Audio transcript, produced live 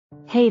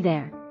Hey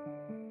there!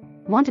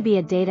 Want to be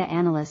a data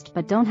analyst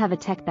but don't have a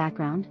tech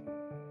background?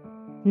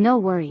 No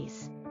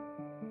worries.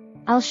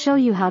 I'll show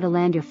you how to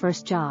land your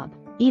first job,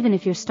 even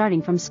if you're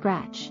starting from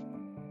scratch.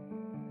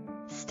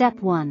 Step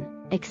 1.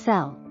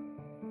 Excel.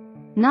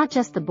 Not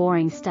just the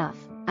boring stuff,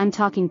 I'm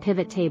talking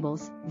pivot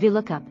tables,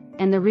 VLOOKUP,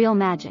 and the real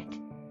magic.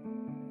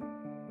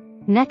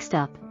 Next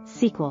up,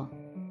 SQL.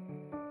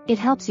 It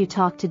helps you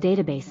talk to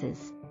databases.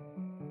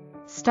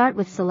 Start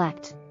with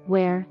select,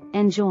 where,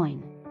 and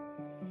join.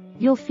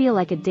 You'll feel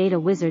like a data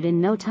wizard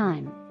in no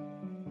time.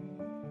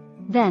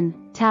 Then,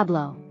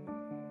 Tableau.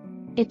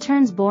 It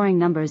turns boring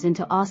numbers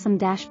into awesome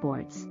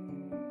dashboards.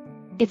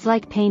 It's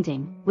like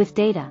painting, with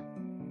data.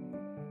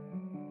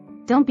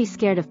 Don't be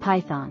scared of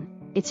Python,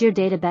 it's your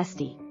data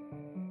bestie.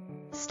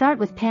 Start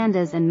with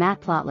Pandas and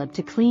Matplotlib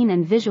to clean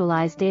and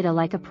visualize data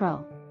like a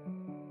pro.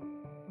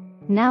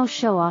 Now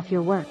show off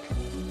your work.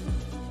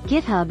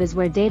 GitHub is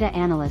where data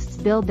analysts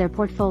build their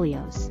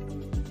portfolios.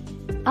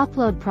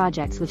 Upload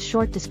projects with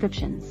short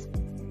descriptions.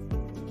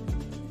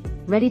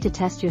 Ready to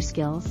test your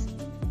skills?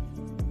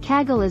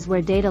 Kaggle is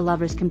where data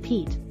lovers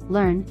compete,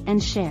 learn,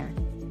 and share.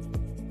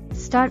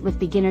 Start with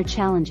beginner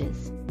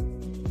challenges.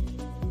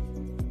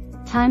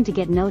 Time to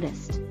get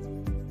noticed.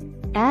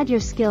 Add your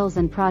skills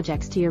and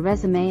projects to your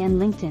resume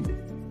and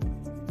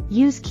LinkedIn.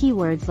 Use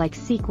keywords like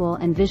SQL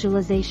and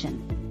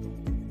visualization.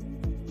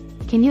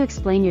 Can you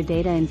explain your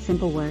data in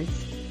simple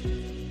words?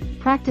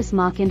 Practice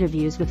mock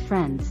interviews with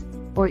friends,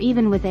 or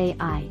even with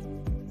AI.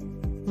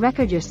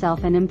 Record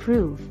yourself and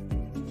improve.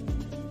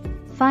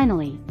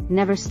 Finally,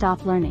 never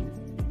stop learning.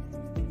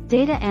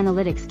 Data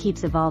analytics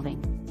keeps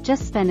evolving.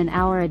 Just spend an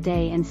hour a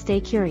day and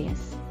stay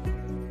curious.